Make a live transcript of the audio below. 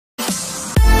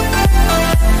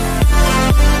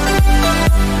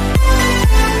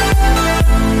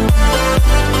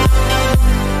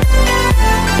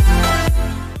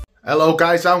Hello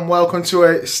guys and welcome to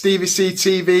a Stevie C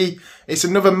TV. It's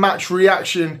another match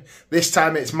reaction. This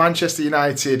time it's Manchester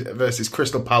United versus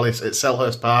Crystal Palace at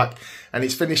Selhurst Park and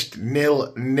it's finished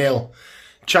 0-0.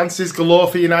 Chances galore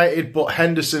for United, but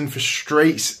Henderson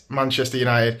frustrates Manchester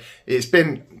United. It's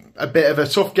been a bit of a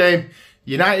tough game.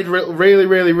 United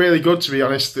really good, to be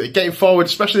honest. Getting forward,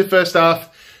 especially the first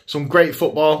half, some great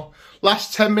football.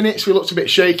 Last 10 minutes we looked a bit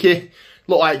shaky.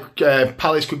 Looked like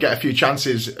Palace could get a few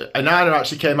chances. Onana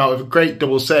actually came out with a great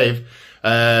double save.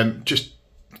 Just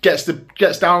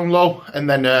gets down low and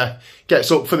then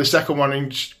gets up for the second one.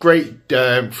 And just great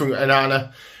from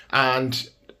Onana. And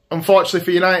unfortunately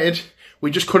for United,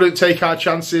 we just couldn't take our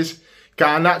chances.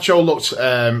 Garnacho looked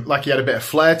like he had a bit of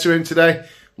flair to him today.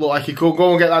 Looked like he could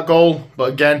go and get that goal.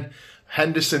 But again,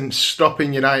 Henderson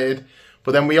stopping United.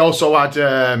 But then we also had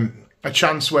a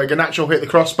chance where Garnacho hit the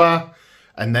crossbar.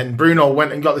 And then Bruno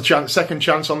went and got the second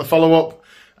chance on the follow-up.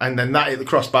 And then that hit the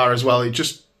crossbar as well. It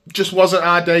just wasn't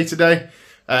our day today.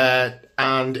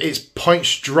 And it's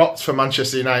points dropped for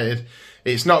Manchester United.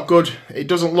 It's not good. It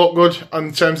doesn't look good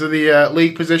in terms of the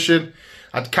league position.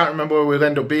 I can't remember where we'll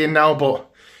end up being now, but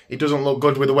it doesn't look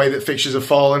good with the way that fixtures have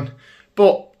fallen.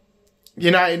 But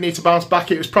United need to bounce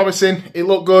back. It was promising. It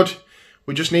looked good.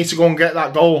 We just need to go and get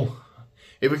that goal.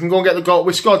 If we can go and get the goal.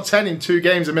 We scored 10 in 2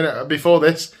 games a minute before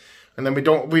this. And then we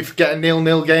get a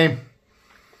 0-0 game.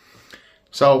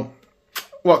 So,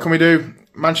 what can we do?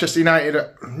 Manchester United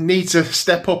need to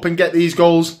step up and get these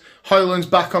goals. Højlund's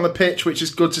back on the pitch, which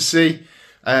is good to see.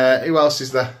 Who else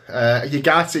is there?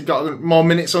 Ugarte got more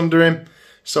minutes under him.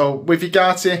 So, with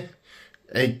Ugarte,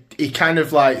 he kind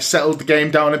of like settled the game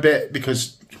down a bit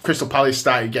because Crystal Palace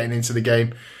started getting into the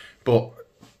game. But,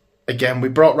 again, we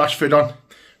brought Rashford on.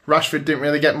 Rashford didn't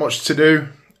really get much to do.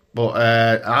 But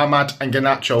Ahmad and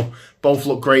Garnacho both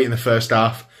looked great in the first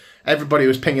half. Everybody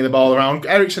was pinging the ball around.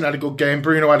 Eriksen had a good game.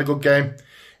 Bruno had a good game.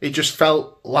 It just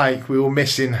felt like we were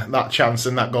missing that chance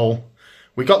and that goal.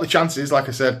 We got the chances, like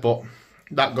I said, but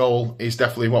that goal is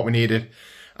definitely what we needed.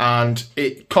 And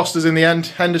it cost us in the end.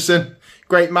 Henderson,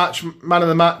 great match, man of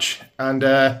the match. And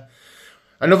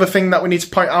another thing that we need to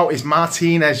point out is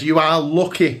Martinez. You are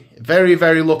lucky, very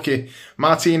lucky.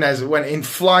 Martinez went in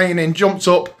flying and jumped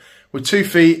up with 2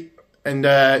 feet and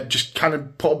just kind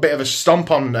of put a bit of a stomp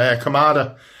on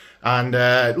Kamada. And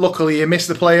luckily he missed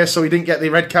the player, so he didn't get the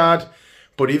red card.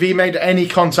 But if he made any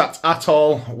contact at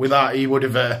all with that, he would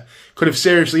have could have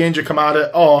seriously injured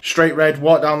Kamada, or straight red,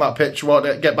 walk down that pitch,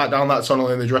 get back down that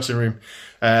tunnel in the dressing room.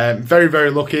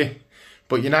 Very lucky.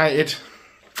 But United,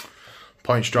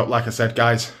 points dropped, like I said,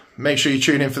 guys. Make sure you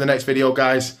tune in for the next video,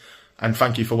 guys. And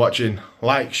thank you for watching.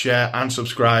 Like, share and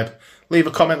subscribe. Leave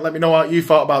a comment, let me know what you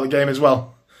thought about the game as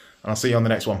well. And I'll see you on the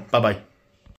next one. Bye-bye.